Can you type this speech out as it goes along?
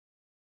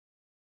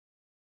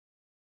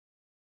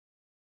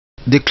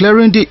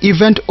Declaring the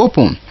event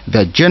open,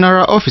 the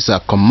General Officer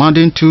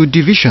Commanding 2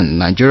 Division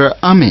Nigeria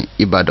Army,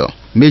 Ibadan,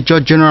 Major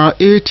General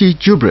A.T.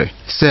 Jubre,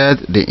 said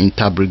the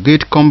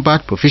Inter-Brigade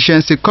Combat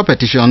Proficiency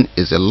Competition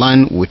is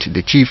aligned with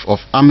the Chief of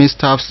Army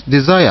Staff's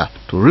desire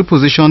to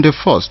reposition the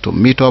force to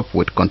meet up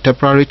with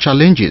contemporary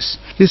challenges.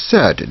 He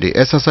said the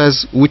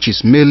exercise, which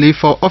is mainly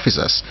for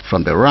officers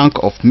from the rank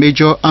of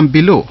Major and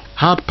below,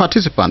 had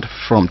participants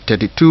from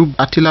 32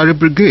 Artillery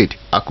Brigade,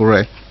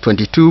 Akure,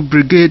 22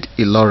 Brigade,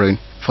 Ilorin,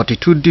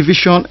 42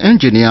 Division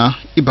Engineer,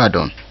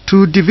 Ibadan,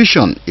 2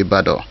 Division,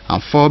 Ibadan,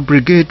 and 4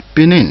 Brigade,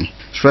 Benin,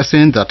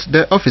 stressing that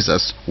their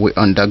officers will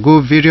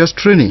undergo various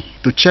training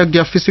to check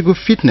their physical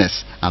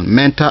fitness and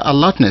mental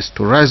alertness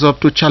to rise up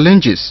to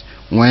challenges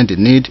when the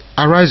need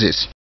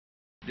arises.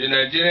 The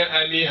Nigerian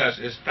Army has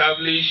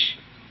established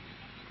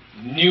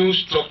new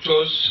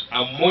structures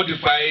and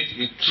modified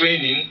its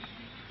training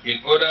in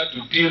order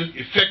to deal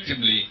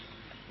effectively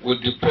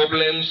with the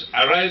problems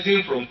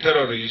arising from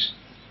terrorists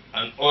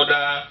and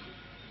other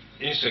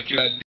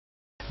insecurity.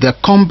 The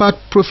combat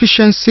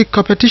proficiency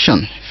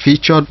competition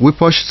featured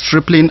weapon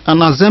stripping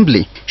and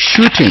assembly,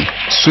 shooting,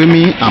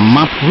 swimming and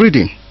map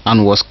reading,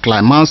 and was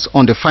climaxed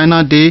on the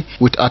final day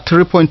with a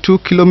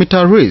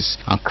 3.2-kilometer race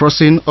and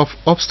crossing of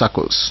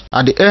obstacles.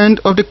 At the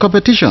end of the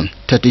competition,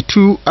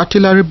 32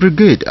 Artillery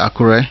Brigade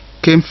Akure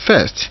came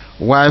first,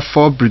 while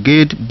 4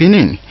 Brigade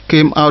Benin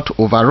came out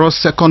overall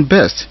second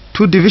best.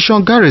 2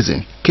 Division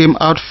Garrison came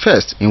out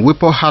first in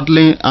weapon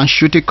handling and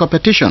shooting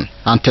competition,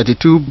 and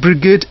 32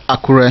 Brigade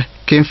Akure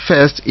came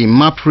first in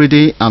map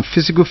reading and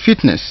physical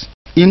fitness.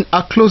 In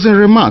a closing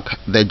remark,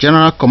 the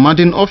General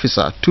Commanding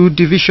Officer, 2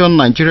 Division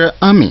Nigeria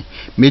Army,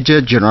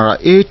 Major General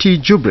A.T.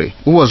 Jubre,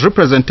 who was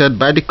represented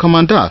by the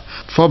Commander,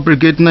 4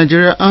 Brigade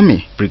Nigeria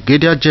Army,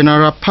 Brigadier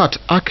General Pat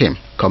Akem,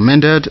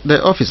 commended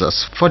the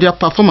officers for their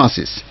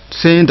performances,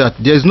 saying that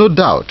there is no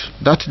doubt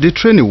that the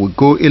training will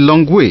go a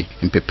long way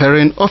in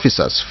preparing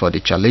officers for the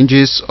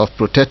challenges of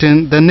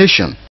protecting the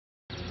nation.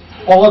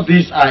 All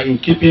these are in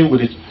keeping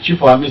with the Chief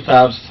of Army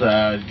Staff's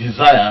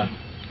desire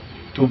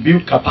to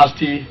build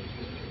capacity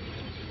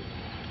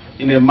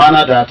in a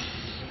manner that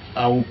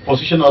will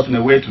position us in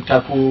a way to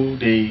tackle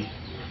the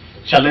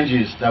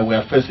challenges that we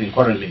are facing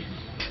currently.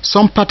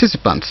 Some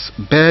participants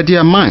bear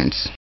their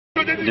minds.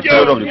 The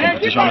period of the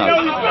competition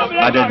has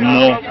added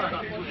more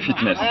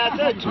fitness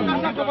to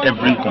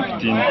every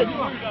competing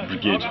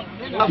brigade.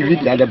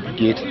 Even the other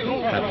brigades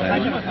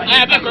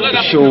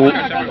have show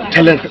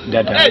talent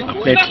that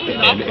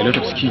acquired a lot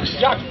of skills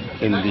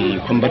in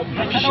the combat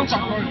proficiency.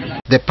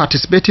 The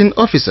participating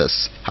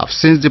officers have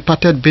since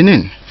departed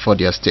Benin for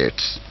their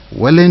states.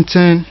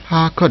 Wellington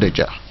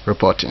Hakodeja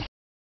reporting.